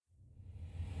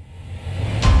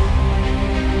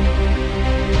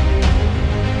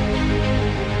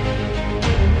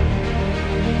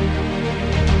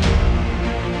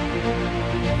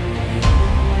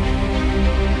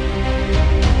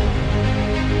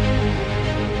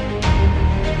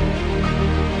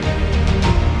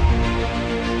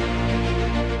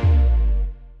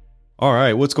All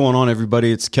right, what's going on,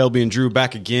 everybody? It's Kelby and Drew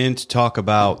back again to talk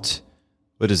about,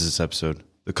 what is this episode?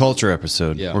 The culture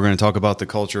episode. Yeah. We're going to talk about the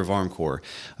culture of Armcorps.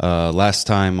 Last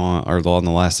time on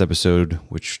the last episode,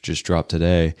 which just dropped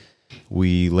today,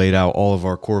 we laid out all of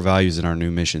our core values in our new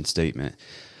mission statement.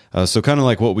 So kind of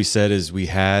like what we said is we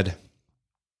had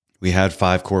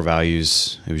 5 core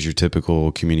values. It was your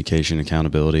typical communication,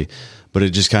 accountability, but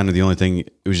it just kind of the only thing,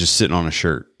 it was just sitting on a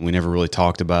shirt. We never really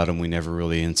talked about them. We never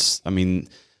really,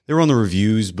 they were on the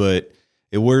reviews, but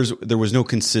there was no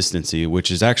consistency,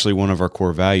 which is actually one of our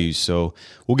core values. So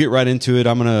we'll get right into it.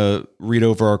 I'm going to read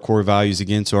over our core values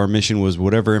again. So our mission was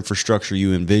whatever infrastructure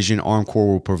you envision, Armcorps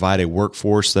will provide a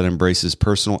workforce that embraces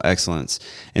personal excellence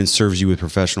and serves you with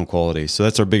professional quality. So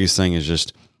that's our biggest thing, is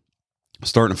just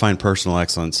starting to find personal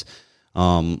excellence.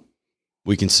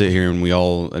 We can sit here and we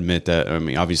all admit that. I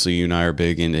mean, obviously you and I are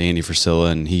big into Andy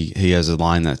Frisella, and he has a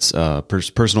line that's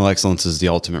personal excellence is the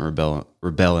ultimate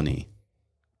rebellion.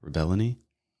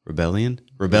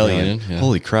 Yeah.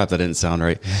 Holy crap, that didn't sound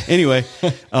right. Anyway,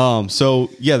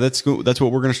 so yeah, that's what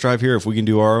we're going to strive here. If we can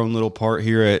do our own little part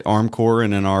here at Armcorps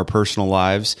and in our personal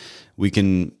lives, we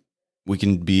can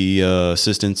be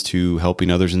assistants to helping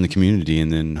others in the community,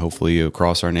 and then hopefully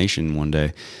across our nation one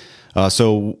day.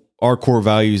 So our core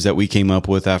values that we came up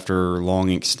with after long,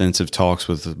 extensive talks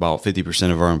with about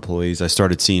 50% of our employees, I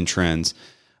started seeing trends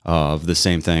of the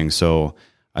same thing. So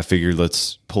I figured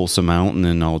let's pull some out, and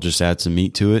then I'll just add some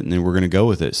meat to it, and then we're going to go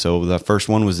with it. So the first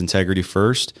one was integrity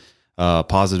first,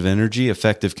 positive energy,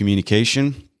 effective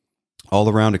communication,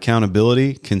 all-around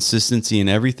accountability, consistency in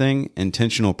everything,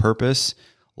 intentional purpose,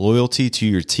 loyalty to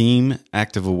your team,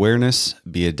 active awareness,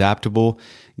 be adaptable,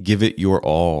 give it your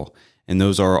all. And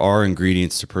those are our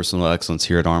ingredients to personal excellence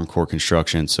here at Armcorps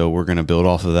Construction. So we're going to build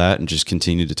off of that and just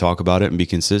continue to talk about it and be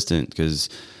consistent, because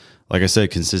like I said,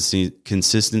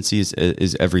 consistency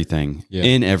is everything. Yeah.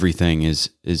 In everything is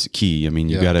key. I mean,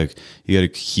 you gotta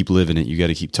keep living it. You got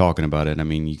to keep talking about it. I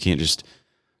mean, you can't just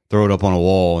throw it up on a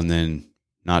wall and then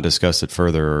not discuss it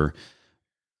further or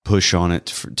push on it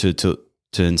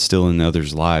to instill in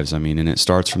others' lives. I mean, and it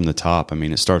starts from the top. I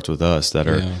mean, it starts with us that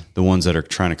are the ones that are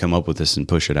trying to come up with this and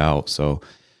push it out. So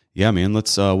yeah, man,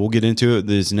 let's we'll get into it.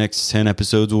 These next 10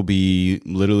 episodes will be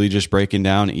literally just breaking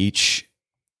down each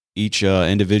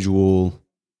individual,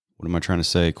 what am I trying to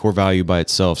say, core value by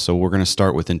itself. So we're going to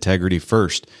start with integrity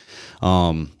first.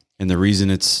 And the reason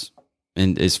is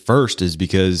first is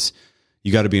because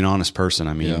you got to be an honest person.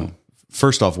 I mean,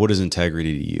 first off, what is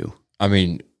integrity to you? I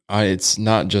mean, it's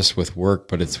not just with work,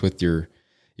 but it's with your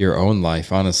own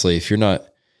life. Honestly, if you're not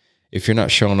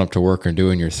showing up to work and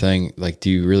doing your thing, like, do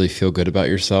you really feel good about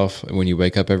yourself when you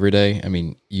wake up every day? I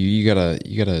mean, you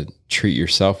gotta treat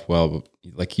yourself well. But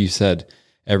like you said,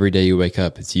 every day you wake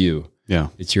up, it's you. Yeah.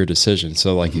 It's your decision.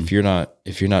 So like, if you're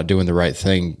not doing the right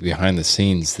thing behind the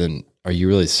scenes, then are you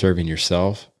really serving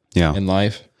yourself in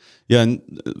life? Yeah.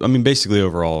 And I mean, basically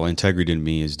overall, integrity to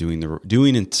me is doing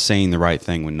and saying the right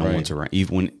thing when no one's around,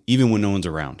 even when no one's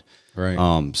around.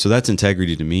 Right. So that's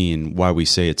integrity to me. And why we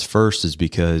say it's first is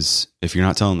because if you're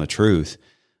not telling the truth,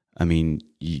 I mean,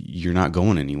 you're not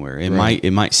going anywhere.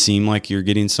 It might seem like you're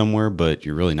getting somewhere, but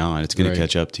you're really not. It's going to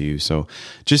catch up to you. So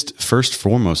just first and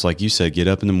foremost, like you said, get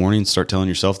up in the morning and start telling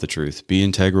yourself the truth. Be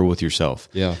integral with yourself.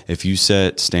 Yeah. If you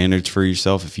set standards for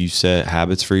yourself, if you set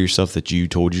habits for yourself that you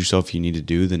told yourself you need to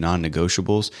do, the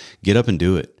non-negotiables, get up and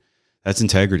do it. That's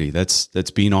integrity. That's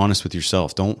being honest with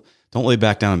yourself. Don't lay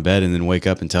back down in bed and then wake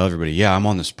up and tell everybody, yeah, I'm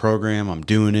on this program, I'm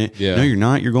doing it. Yeah. No, you're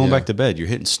not. You're going back to bed. You're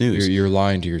hitting snooze. You're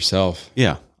lying to yourself.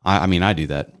 Yeah. I mean, I do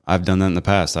that. I've done that in the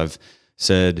past. I've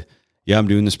said, yeah, I'm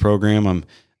doing this program.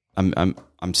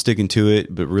 I'm sticking to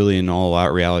it, but really in all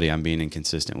out reality, I'm being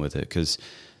inconsistent with it. Cause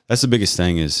that's the biggest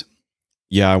thing is,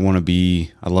 yeah, I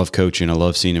love coaching. I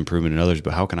love seeing improvement in others,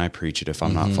 but how can I preach it if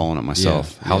I'm not following it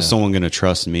myself? Yeah. How's someone going to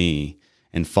trust me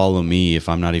and follow me if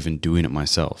I'm not even doing it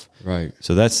myself? Right.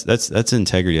 So that's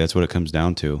integrity. That's what it comes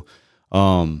down to.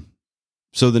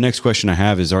 So the next question I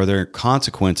have is, are there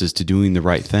consequences to doing the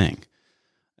right thing?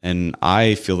 And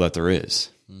I feel that there is.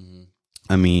 Mm-hmm.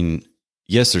 I mean,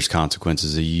 yes, there's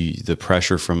consequences. The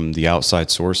pressure from the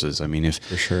outside sources. I mean,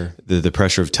 for sure, the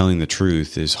pressure of telling the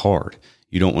truth is hard.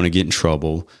 You don't want to get in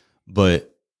trouble,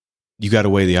 but you got to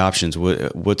weigh the options.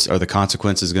 Are the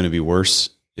consequences going to be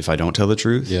worse if I don't tell the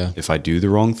truth? Yeah. If I do the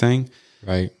wrong thing?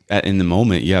 Right. In the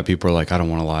moment, yeah, people are like, I don't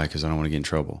want to lie because I don't want to get in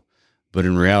trouble. But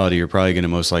in reality, you're probably going to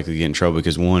most likely get in trouble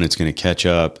because, one, it's going to catch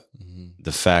up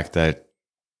the fact that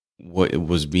what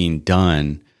was being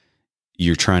done,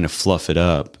 you're trying to fluff it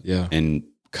up and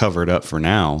cover it up for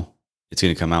now. It's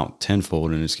going to come out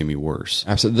tenfold and it's going to be worse.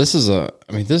 Absolutely. This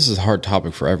is a hard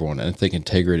topic for everyone. And I think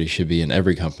integrity should be in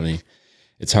every company.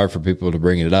 it's hard for people to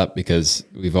bring it up because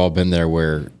we've all been there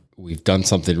where we've done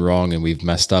something wrong and we've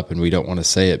messed up and we don't want to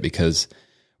say it because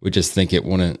we just think it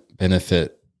wouldn't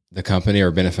benefit the company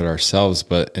or benefit ourselves.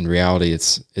 But in reality,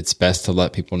 it's best to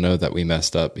let people know that we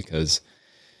messed up, because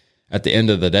at the end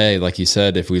of the day, like you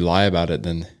said, if we lie about it,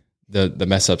 then the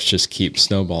mess ups just keep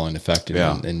snowballing, affecting,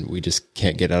 and we just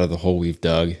can't get out of the hole we've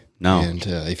dug. No. And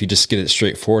if you just get it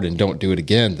straightforward and don't do it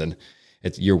again, then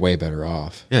you're way better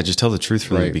off. Yeah, just tell the truth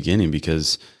from the beginning,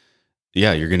 because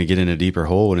you're going to get in a deeper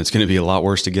hole and it's going to be a lot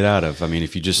worse to get out of. I mean,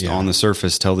 if you just on the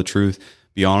surface tell the truth,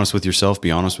 be honest with yourself,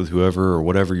 be honest with whoever or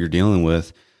whatever you're dealing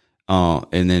with,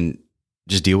 and then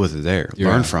just deal with it there.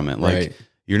 Learn from it. Like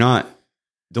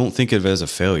don't think of it as a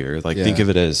failure. Like think of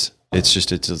it as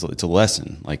it's a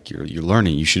lesson. Like you're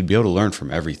learning. You should be able to learn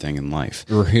from everything in life.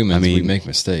 We're humans. I mean, we make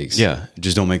mistakes. Yeah,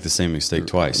 just don't make the same mistake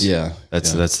twice. Yeah,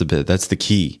 that's the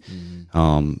key.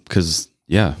 Because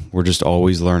we're just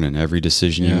always learning. Every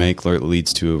decision you make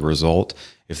leads to a result.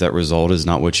 If that result is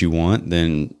not what you want,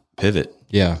 then pivot.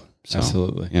 Yeah,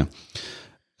 absolutely. Yeah.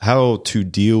 How to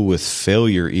deal with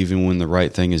failure even when the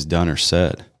right thing is done or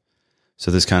said.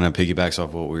 So this kind of piggybacks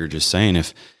off what we were just saying.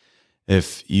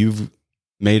 If you've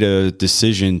made a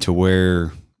decision to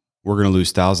where we're going to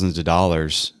lose thousands of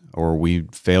dollars, or we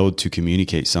failed to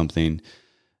communicate something,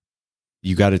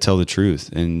 you got to tell the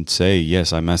truth and say,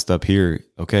 yes, I messed up here.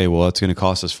 Okay, well, that's going to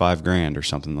cost us $5,000 or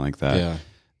something like that.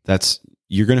 Yeah.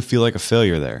 You're going to feel like a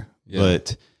failure there. Yeah.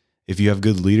 But if you have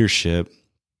good leadership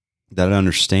that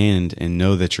understand and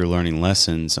know that you're learning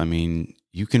lessons, I mean,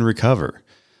 you can recover.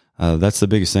 That's the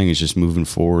biggest thing, is just moving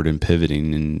forward and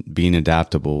pivoting and being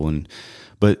adaptable.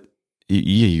 But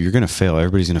you're going to fail.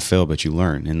 Everybody's going to fail, but you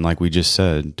learn. And like we just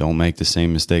said, don't make the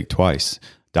same mistake twice.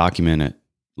 Document it,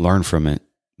 learn from it,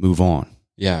 move on.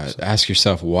 Yeah. Ask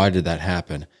yourself, why did that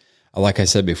happen? Like I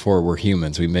said before, we're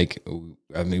humans. We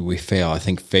fail. I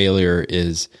think failure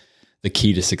is the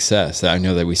key to success. I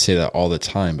know that we say that all the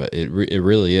time, but it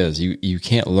really is. You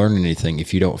can't learn anything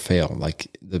if you don't fail.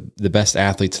 Like the best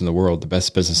athletes in the world, the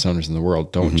best business owners in the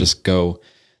world don't just go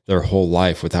their whole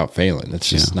life without failing. That's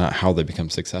just not how they become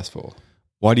successful.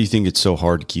 Why do you think it's so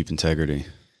hard to keep integrity?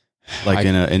 Like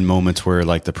in moments where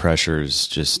like the pressure is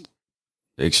just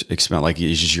expand, like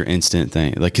it's just your instant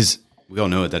thing. Like, cause we all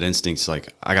know it, that instinct's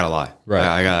like, I gotta lie.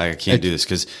 Right. I can't do this,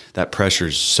 cause that pressure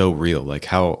is so real. Like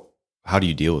how do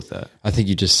you deal with that? I think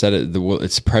you just said it.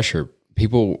 It's pressure.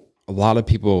 A lot of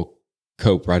people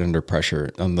cope right under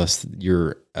pressure, unless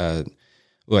you're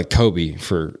like Kobe,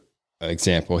 for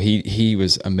example. He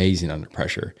was amazing under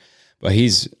pressure, but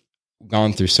he's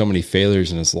gone through so many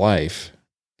failures in his life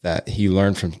that he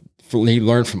learned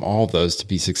from all those to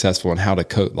be successful, and how to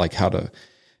cope, like how to,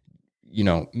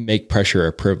 make pressure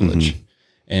a privilege. Mm-hmm.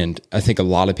 And I think a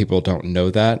lot of people don't know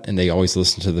that, and they always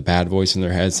listen to the bad voice in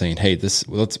their head saying, "Hey,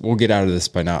 we'll get out of this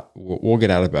we'll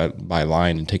get out of it by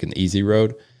lying and taking the easy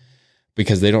road,"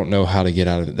 because they don't know how to get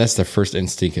out of it. That's the first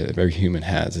instinct that every human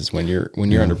has, is when you're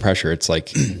under pressure. It's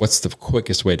like, what's the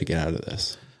quickest way to get out of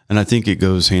this? And I think it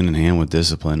goes hand in hand with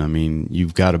discipline. I mean,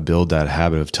 you've got to build that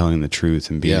habit of telling the truth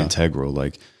and being integral.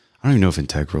 Like, I don't even know if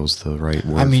integral is the right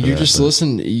word. I mean,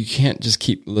 listen. You can't just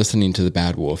keep listening to the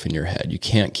bad wolf in your head. You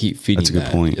can't keep feeding that. That's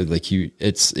a good point. Like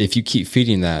if you keep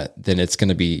feeding that, then it's going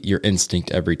to be your instinct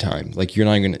every time. Like you're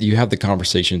not going to, you have the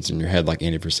conversations in your head, like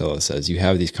Andy Frisella says, you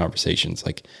have these conversations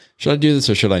like, should I do this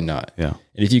or should I not? Yeah.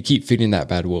 And if you keep feeding that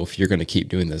bad wolf, you're going to keep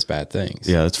doing those bad things.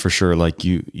 Yeah, that's for sure. Like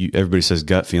everybody says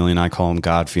gut feeling. I call them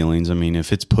God feelings. I mean,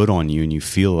 if it's put on you and you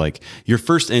feel like your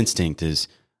first instinct is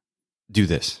do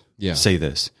this, say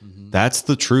this. Mm-hmm. That's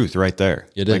the truth right there.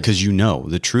 It is. Because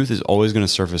the truth is always going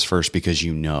to surface first, because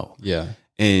Yeah.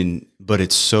 But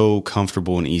it's so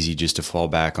comfortable and easy just to fall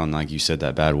back on, like you said,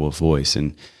 that bad wolf voice.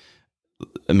 And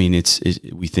I mean,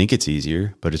 we think it's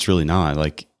easier, but it's really not.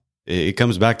 Like it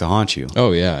comes back to haunt you.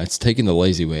 Oh yeah. It's taking the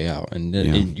lazy way out, and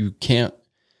you can't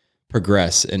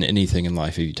progress in anything in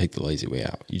life if you take the lazy way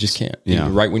out. You just can't. Yeah.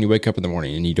 Right when you wake up in the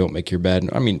morning and you don't make your bed.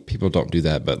 I mean, people don't do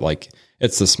that, but like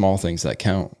it's the small things that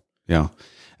count. Yeah.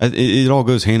 It all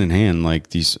goes hand in hand, like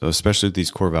these, especially with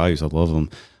these core values. I love them.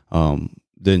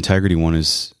 The integrity one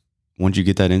is, once you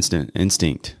get that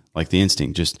instinct, like the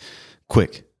instinct, just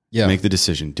quick, make the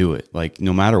decision, do it. Like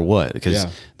no matter what, because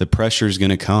the pressure is going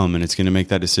to come and it's going to make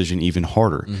that decision even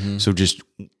harder. Mm-hmm. So just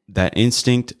that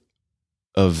instinct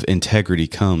of integrity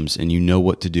comes, and you know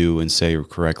what to do and say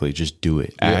correctly. Just do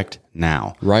it. Act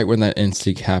now. Right when that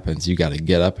instinct happens, you got to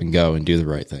get up and go and do the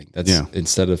right thing. That's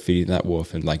instead of feeding that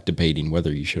wolf and like debating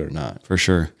whether you should or not. For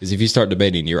sure. Because if you start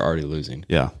debating, you're already losing.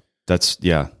 Yeah. That's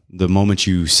the moment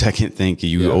you second think,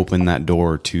 you open that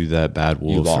door to that bad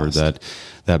wolf or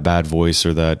that bad voice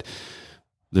or that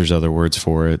there's other words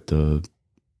for it.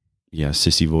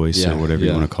 Sissy voice or whatever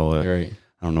you want to call it. Right.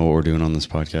 I don't know what we're doing on this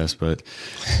podcast, but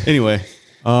anyway.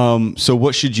 So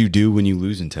what should you do when you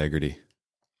lose integrity?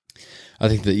 I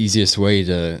think the easiest way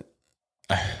to,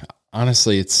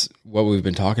 honestly, it's what we've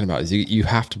been talking about is you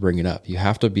have to bring it up. You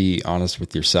have to be honest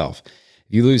with yourself.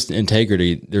 If you lose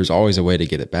integrity, there's always a way to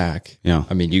get it back. Yeah.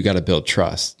 I mean, you got to build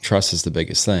trust. Trust is the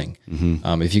biggest thing.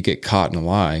 Mm-hmm. If you get caught in a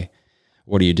lie,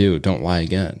 what do? Don't lie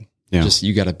again. Yeah.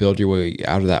 You got to build your way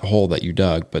out of that hole that you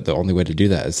dug. But the only way to do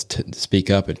that is to speak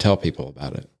up and tell people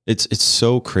about it. It's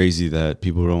so crazy that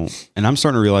people don't, and I'm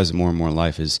starting to realize it more and more in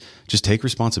life, is just take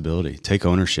responsibility, take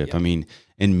ownership. Yeah. I mean,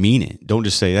 and mean it. Don't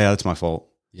just say, "Yeah, that's my fault."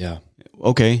 Yeah.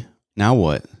 Okay, now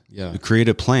what? Yeah. Create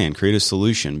a plan, create a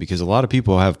solution, because a lot of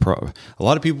people are problem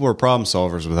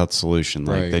solvers without the solution.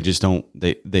 Like Right. they just don't,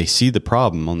 they see the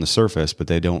problem on the surface, but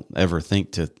they don't ever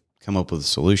think to come up with a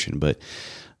solution. But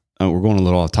we're going a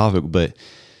little off topic, but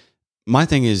my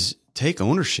thing is take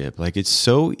ownership. Like it's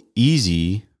so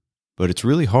easy, but it's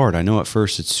really hard. I know at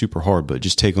first it's super hard, but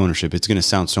just take ownership. It's going to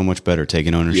sound so much better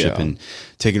taking ownership and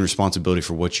taking responsibility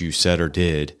for what you said or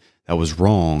did that was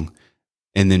wrong,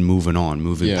 and then moving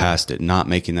past it, not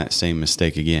making that same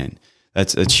mistake again.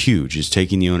 That's huge, is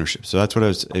taking the ownership. So that's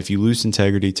what if you lose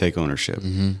integrity, take ownership.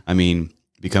 Mm-hmm. I mean,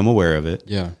 become aware of it.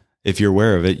 Yeah. If you're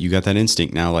aware of it, you got that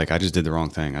instinct now, like I just did the wrong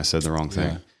thing. I said the wrong thing.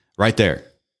 Yeah. Right there.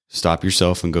 Stop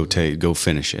yourself and go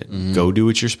finish it. Mm-hmm. Go do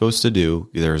what you're supposed to do.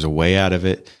 There's a way out of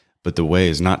it, but the way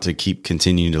is not to keep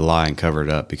continuing to lie and cover it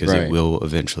up, because Right. it will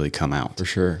eventually come out. For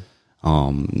sure.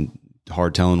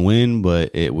 Hard telling when,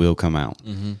 but it will come out.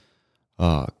 Mm-hmm.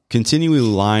 Continually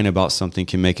lying about something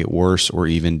can make it worse or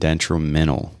even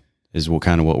detrimental, is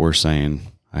what we're saying.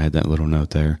 I had that little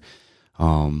note there.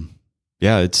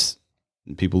 It's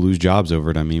people lose jobs over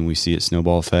it. I mean, we see it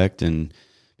snowball effect, and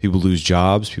people lose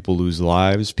jobs, people lose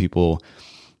lives, people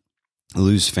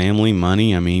lose family,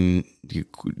 money. I mean,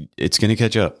 it's going to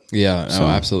catch up. Yeah, So- no,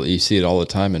 absolutely. You see it all the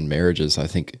time in marriages. I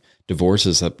think divorce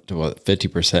is up to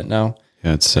 50% now.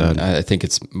 Yeah, it's sad. And I think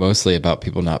it's mostly about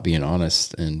people not being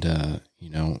honest and,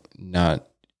 not,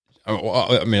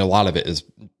 I mean, a lot of it is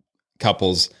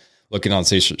couples looking on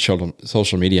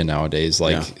social media nowadays,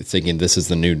 thinking this is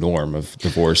the new norm of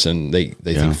divorce, and they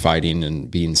think fighting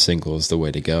and being single is the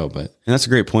way to go. But And that's a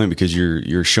great point, because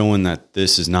you're showing that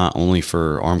this is not only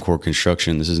for Armcorp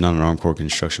Construction. This is not an Armcorp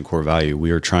Construction core value.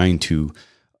 We are trying to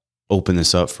open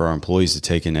this up for our employees to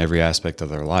take in every aspect of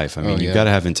their life. I mean, you've got to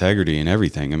have integrity in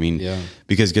everything. I mean,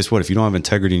 because guess what? If you don't have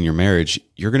integrity in your marriage,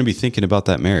 you're going to be thinking about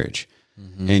that marriage,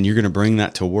 and you're going to bring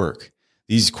that to work.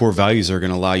 These core values are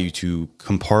going to allow you to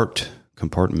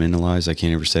compartmentalize. I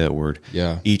can't ever say that word.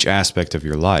 Yeah. Each aspect of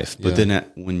your life. But then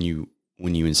when you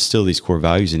instill these core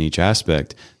values in each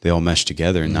aspect, they all mesh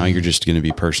together, and now you're just going to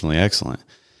be personally excellent.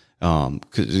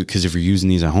 Because if you're using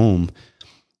these at home,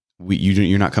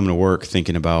 you're not coming to work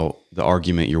thinking about the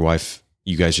argument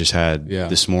you guys just had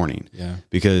this morning. Yeah.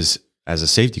 Because as a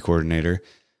safety coordinator,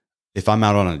 if I'm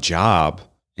out on a job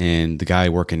and the guy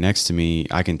working next to me,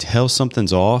 I can tell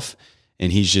something's off,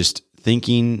 and he's just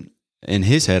thinking in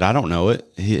his head, I don't know it.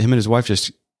 Him and his wife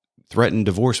just threatened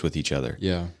divorce with each other.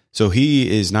 Yeah. So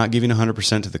he is not giving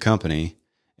 100% to the company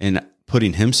and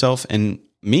putting himself and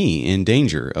me in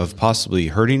danger of possibly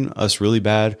hurting us really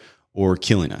bad or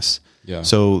killing us. Yeah.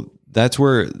 So that's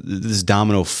where this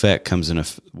domino effect comes in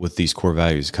with these core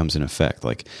values comes in effect.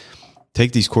 Like,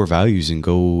 take these core values and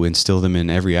go instill them in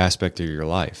every aspect of your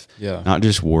life. Yeah. Not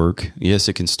just work. Yes,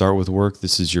 it can start with work.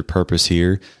 This is your purpose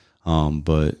here.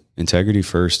 But integrity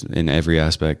first in every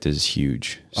aspect is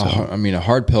huge. So, a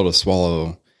hard pill to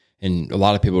swallow, and a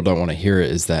lot of people don't want to hear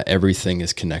it, is that everything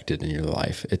is connected in your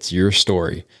life. It's your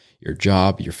story, your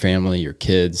job, your family, your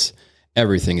kids,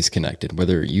 everything is connected,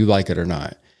 whether you like it or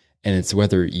not. And it's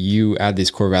whether you add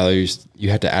these core values, you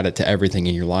have to add it to everything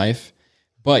in your life.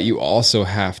 But you also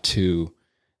have to,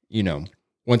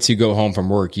 once you go home from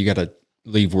work, you got to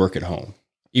leave work at home,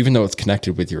 even though it's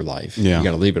connected with your life. Yeah. You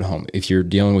got to leave it home. If you're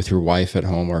dealing with your wife at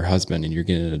home or husband and you're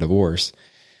getting a divorce,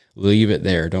 leave it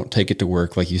there. Don't take it to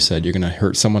work. Like you said, you're going to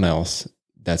hurt someone else.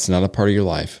 That's not a part of your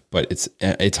life, but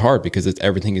it's hard because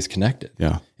everything is connected.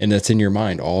 Yeah. And that's in your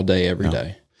mind all day, every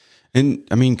day. And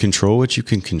I mean, control what you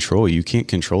can control. You can't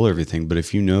control everything, but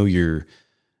if you know you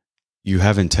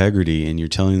have integrity and you're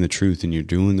telling the truth and you're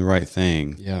doing the right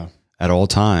thing at all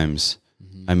times,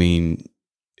 I mean,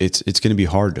 it's going to be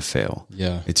hard to fail.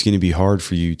 Yeah. It's going to be hard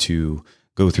for you to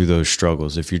go through those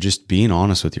struggles if you're just being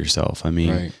honest with yourself. I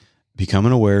mean,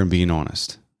 becoming aware and being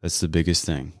honest. That's the biggest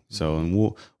thing. So, and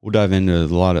we'll dive into a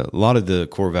lot of the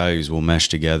core values will mesh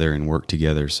together and work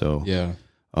together. So, Yeah.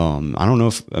 I don't know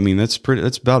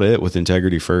that's about it with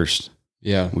integrity first.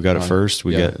 Yeah. We got it first.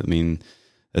 I mean,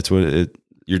 that's what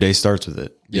your day starts with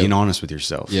it. Being honest with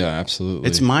yourself. Yeah, absolutely.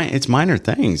 It's minor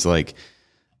things like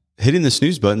hitting the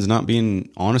snooze button is not being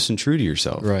honest and true to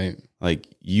yourself. Right. Like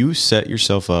you set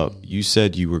yourself up. You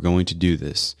said you were going to do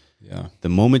this. Yeah. The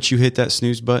moment you hit that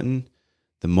snooze button,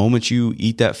 the moment you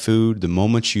eat that food, the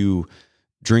moment you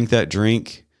drink that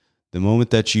drink, the moment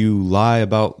that you lie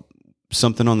about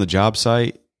something on the job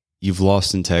site, you've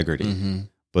lost integrity. Mm-hmm.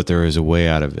 But there is a way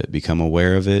out of it. Become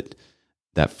aware of it.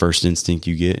 That first instinct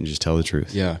you get and just tell the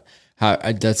truth. Yeah.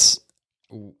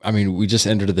 We just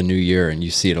entered the new year and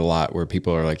you see it a lot where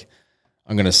people are like,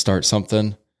 I'm going to start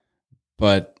something,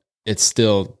 but it's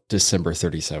still December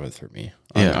 37th for me.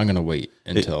 I'm going to wait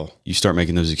until you start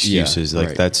making those excuses.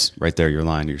 That's right there. You're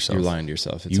lying to yourself. You're lying to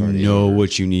yourself. It's you already know over.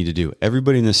 what you need to do.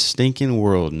 Everybody in this stinking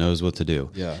world knows what to do.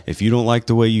 Yeah. If you don't like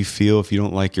the way you feel, if you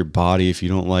don't like your body, if you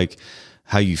don't like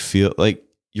how you feel, like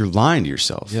you're lying to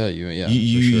yourself. Yeah.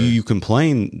 You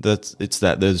complain that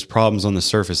there's problems on the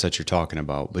surface that you're talking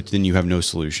about, but then you have no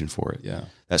solution for it. Yeah.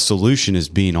 That solution is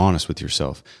being honest with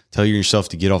yourself. Telling yourself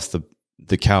to get off the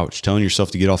couch, telling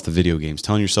yourself to get off the video games,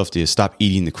 telling yourself to stop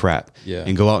eating the crap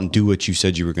and go out and do what you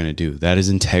said you were going to do. That is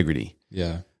integrity.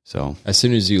 Yeah. So as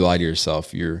soon as you lie to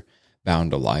yourself, you're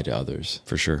bound to lie to others.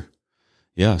 For sure.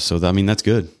 Yeah. So that's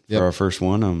good for our first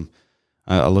one.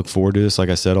 I look forward to this. Like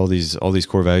I said, all these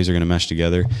core values are going to mesh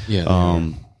together. Yeah.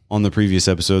 On the previous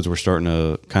episodes, we're starting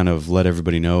to kind of let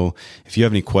everybody know if you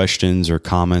have any questions or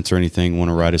comments or anything, want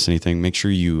to write us anything, make sure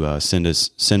you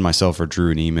send myself or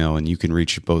Drew an email, and you can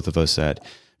reach both of us at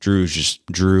Drew's just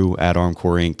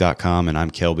Drew@armcoreinc.com, and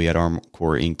I'm Kelby at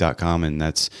armcoreinc.com, and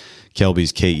that's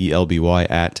Kelby's KELBY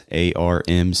at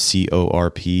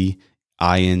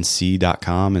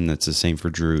ARMCORPINC.com, and that's the same for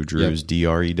Drew. Drew's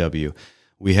DREW.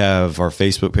 We have our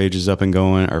Facebook pages up and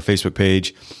going. Our Facebook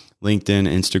page, LinkedIn,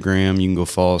 Instagram. You can go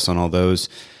follow us on all those.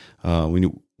 We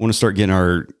want to start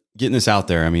getting this out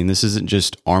there. I mean, this isn't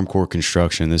just Armcore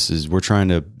Construction. We're trying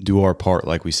to do our part,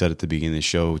 like we said at the beginning of the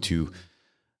show, to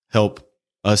help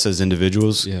us as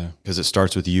individuals. Yeah. Because it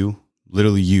starts with you.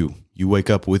 Literally you. You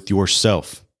wake up with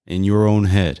yourself in your own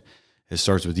head. It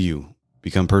starts with you.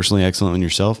 Become personally excellent in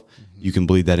yourself. Mm-hmm. You can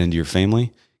bleed that into your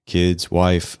family, kids,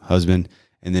 wife, husband,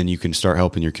 and then you can start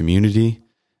helping your community.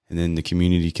 And then the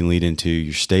community can lead into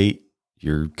your state,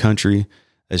 your country.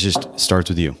 It just starts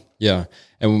with you. Yeah.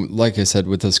 And like I said,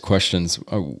 with those questions,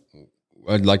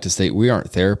 I'd like to state we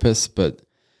aren't therapists, but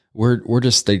we're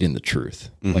just stating the truth.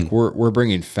 Mm-hmm. Like we're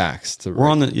bringing facts to. We're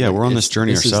on this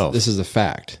journey ourselves. This is a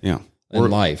fact. Yeah.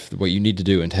 In life, what you need to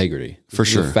do, integrity. For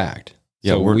sure. Is a fact.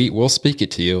 Yeah. So we'll speak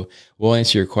it to you. We'll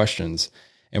answer your questions.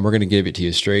 And we're going to give it to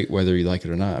you straight, whether you like it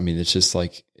or not. I mean, it's just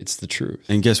like, it's the truth.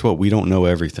 And guess what? We don't know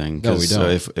everything. No, we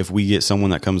don't. If we get someone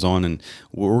that comes on, and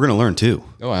we're going to learn too.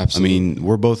 Oh, absolutely. I mean,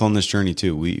 we're both on this journey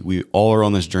too. We all are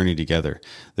on this journey together.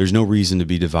 There's no reason to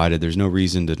be divided. There's no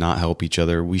reason to not help each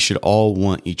other. We should all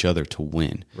want each other to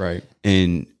win. Right.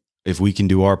 And if we can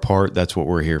do our part, that's what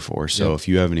we're here for. So if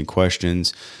you have any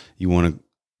questions, you want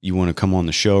to come on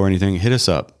the show or anything, hit us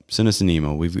up. Send us an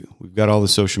email. We've got all the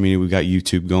social media. We've got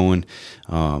YouTube going.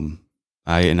 I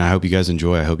hope you guys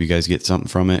enjoy. I hope you guys get something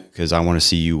from it, because I want to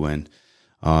see you win,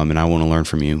 and I want to learn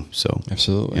from you. So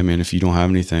absolutely. I mean, if you don't have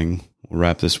anything, we'll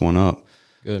wrap this one up.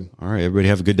 Good. All right, everybody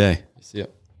have a good day. See ya.